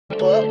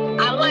What?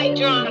 I like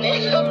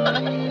drowning.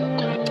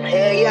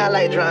 Hell yeah, I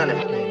like drowning.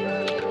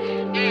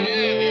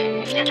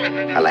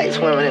 I like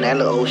swimming in that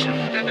little ocean.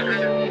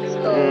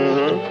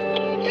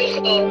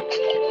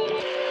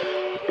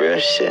 Real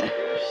shit.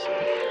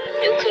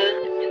 You could.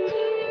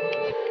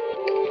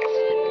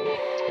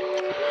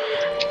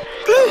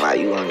 Why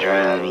you gonna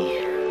drown me?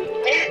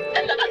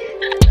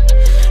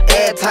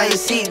 Every time you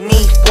see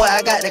me, boy,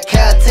 I got the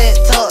content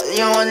tucked.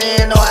 You don't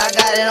even know I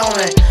got it on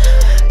me.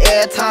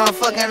 Every time I'm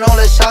fucking on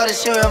the shorty,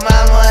 she remind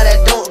me of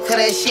that dope, cause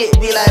that shit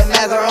be like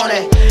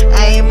macaroni.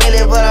 I ain't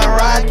milli, but I'm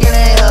rockin'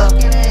 in here.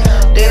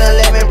 They done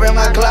let me bring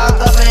my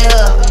Glock up in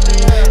here.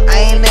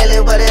 I ain't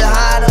Nelly, but it's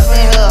hot up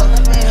in here.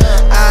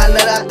 I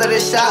let out 30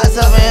 shots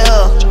up in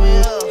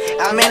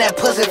here. I'm in that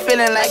pussy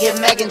feeling like it's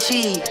mac and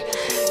cheese.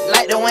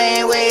 Like the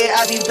Wayne way,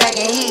 I be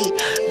packing heat.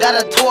 Got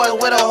a Taurus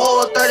with a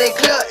whole 30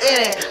 clip in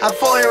it. I'm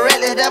for it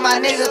reckless, that my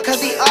nigga, cause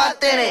he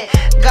authentic.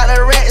 Got a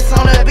Rex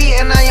on the beat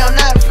and I am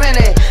not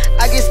finished.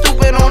 I get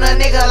stupid on a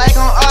nigga like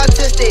I'm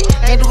autistic.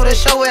 Ain't do the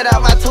show without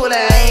my tool,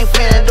 I ain't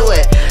finna do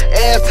it.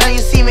 Every time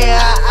you see me,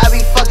 I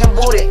be fucking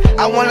booted.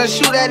 I wanna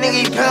shoot that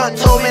nigga, he parent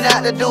told me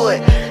not to do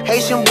it.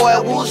 Haitian boy,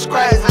 woo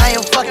scribes, I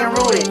ain't fucking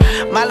rooted.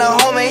 My little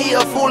homie, he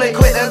a fool and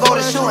quit to go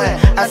to shooting.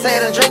 I say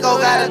the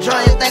Draco got a drum,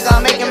 you think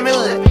I'm making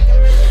music.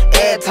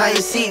 Every time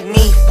you see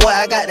me, boy,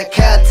 I got the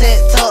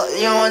content tucked.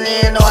 You don't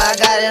even know I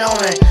got it on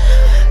me.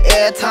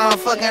 Every time I'm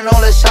fucking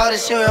on the shorty,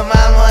 she remind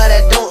me of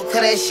that dope,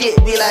 cause that shit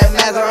be like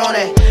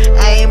macaroni.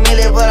 I ain't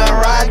milli, but I'm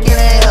rockin'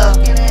 in here.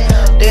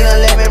 They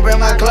done let me bring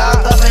my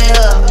Glock up in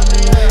here.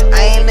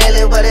 I ain't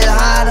Nelly, but it's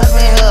hot up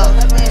in here.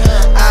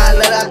 I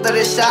let out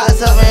 30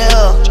 shots up in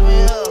here.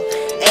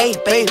 Hey,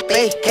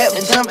 baby, kept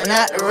me jumping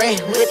out the ring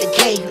with the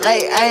K.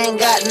 Like I ain't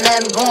got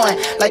nothing going.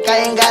 Like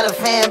I ain't got a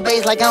fan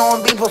base. Like I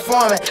won't be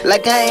performing.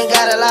 Like I ain't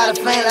got a lot of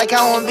fame. Like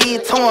I won't be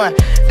torn.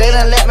 They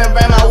done let me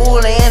bring my wool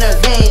and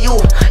intervene you.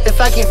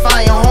 If I can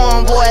find your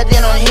homeboy,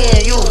 then I'm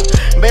hearing you.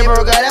 Baby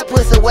girl, that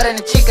pussy wetter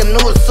than chicken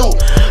noodle soup.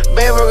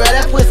 Baby girl,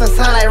 that pussy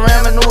sound like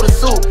ramen noodle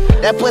soup.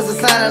 That pussy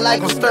sounded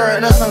like I'm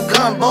stirring up some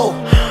gumbo.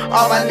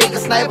 All my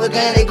niggas sniper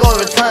gang, they go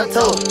return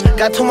to.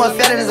 Got too much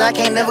felonies, I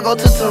can't never go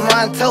to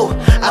Toronto.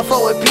 I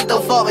fuck with Pito,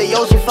 fuck with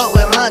Yoshi, fuck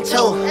with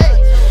Honcho.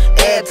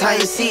 Every time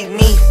you see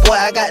me, boy,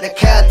 I got the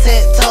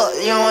content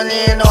tucked. You don't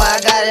even know I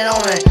got it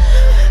on me.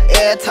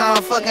 Every time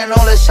I'm fucking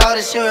on the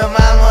shorty, she remind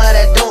me of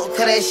that dope,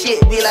 cause that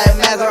shit be like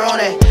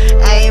macaroni.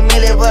 I ain't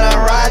milli, but I'm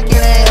rockin'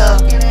 in here.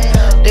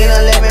 They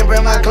done let me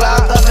bring my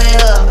Glock up in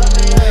here.